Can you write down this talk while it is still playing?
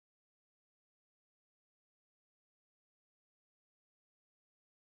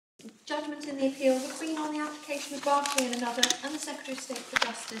Judgment in the appeal. The Queen on the application of Barclay and another, and the Secretary of State for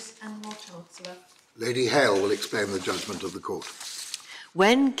Justice and Lord Chancellor. Lady Hale will explain the judgment of the court.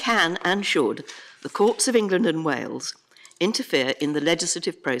 When can and should the courts of England and Wales interfere in the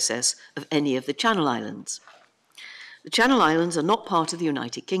legislative process of any of the Channel Islands? The Channel Islands are not part of the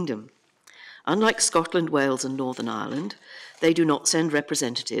United Kingdom. Unlike Scotland, Wales and Northern Ireland, they do not send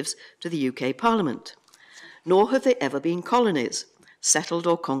representatives to the UK Parliament, nor have they ever been colonies, settled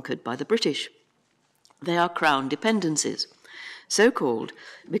or conquered by the British. They are Crown Dependencies, so called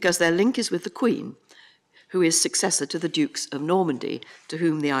because their link is with the Queen, who is successor to the Dukes of Normandy, to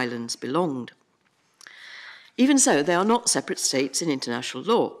whom the islands belonged. Even so, they are not separate states in international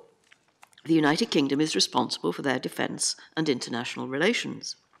law. The United Kingdom is responsible for their defence and international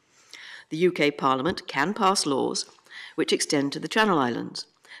relations. The UK Parliament can pass laws which extend to the Channel Islands,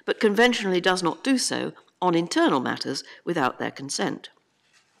 but conventionally does not do so on internal matters without their consent.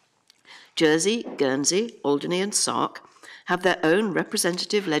 Jersey, Guernsey, Alderney and Sark have their own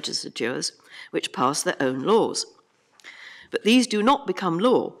representative legislatures which pass their own laws. But these do not become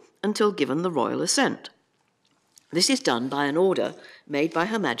law until given the royal assent. This is done by an order made by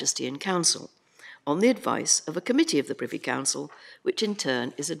Her Majesty in Council, on the advice of a committee of the Privy Council, which in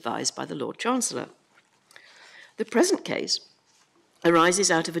turn is advised by the Lord Chancellor. The present case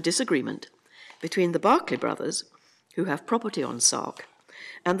arises out of a disagreement between the Barclay brothers, who have property on Sark,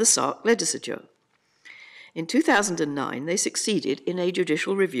 and the Sark legislature. In 2009, they succeeded in a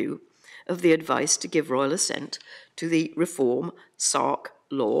judicial review of the advice to give royal assent to the Reform Sark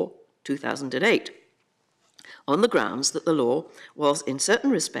Law 2008, on the grounds that the law was in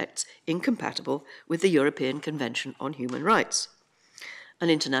certain respects incompatible with the European Convention on Human Rights, an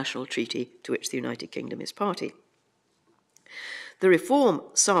international treaty to which the United Kingdom is party. The Reform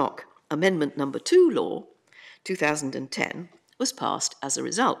Sark Amendment No. 2 Law 2010 was passed as a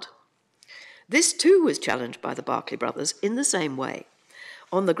result. This too was challenged by the Barclay brothers in the same way,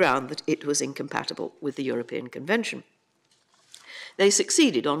 on the ground that it was incompatible with the European Convention. They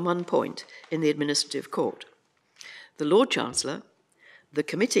succeeded on one point in the Administrative Court. The Lord Chancellor, the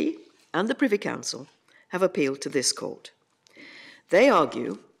Committee and the Privy Council have appealed to this court. They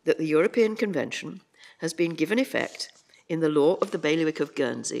argue that the European Convention has been given effect in the law of the Bailiwick of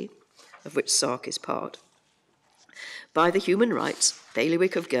Guernsey, of which Sark is part, by the Human Rights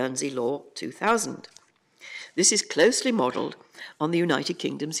Bailiwick of Guernsey Law 2000. This is closely modelled on the United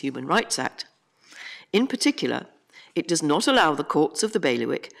Kingdom's Human Rights Act. In particular, it does not allow the courts of the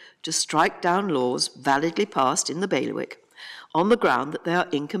bailiwick to strike down laws validly passed in the bailiwick on the ground that they are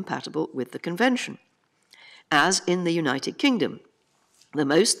incompatible with the convention. As in the United Kingdom, the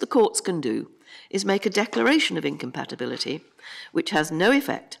most the courts can do is make a declaration of incompatibility which has no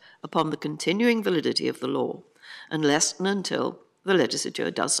effect upon the continuing validity of the law unless and until the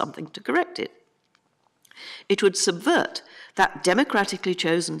legislature does something to correct it. It would subvert that democratically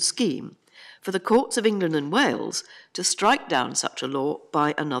chosen scheme for the courts of England and Wales to strike down such a law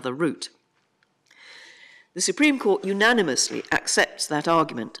by another route. The Supreme Court unanimously accepts that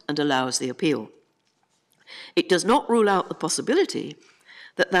argument and allows the appeal. It does not rule out the possibility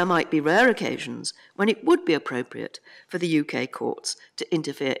that there might be rare occasions when it would be appropriate for the UK courts to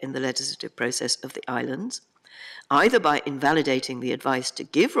interfere in the legislative process of the islands, either by invalidating the advice to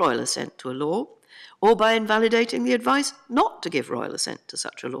give royal assent to a law, or by invalidating the advice not to give royal assent to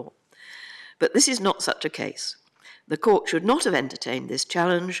such a law. But this is not such a case. The court should not have entertained this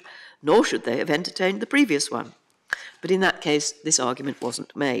challenge, nor should they have entertained the previous one. But in that case, this argument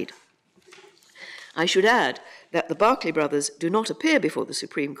wasn't made. I should add that the Barclay brothers do not appear before the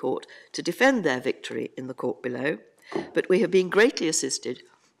Supreme Court to defend their victory in the court below, but we have been greatly assisted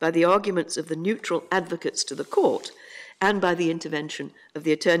by the arguments of the neutral advocates to the court and by the intervention of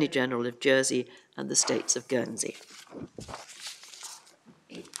the Attorney General of Jersey and the States of Guernsey.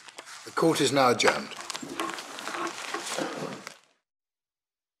 The court is now adjourned.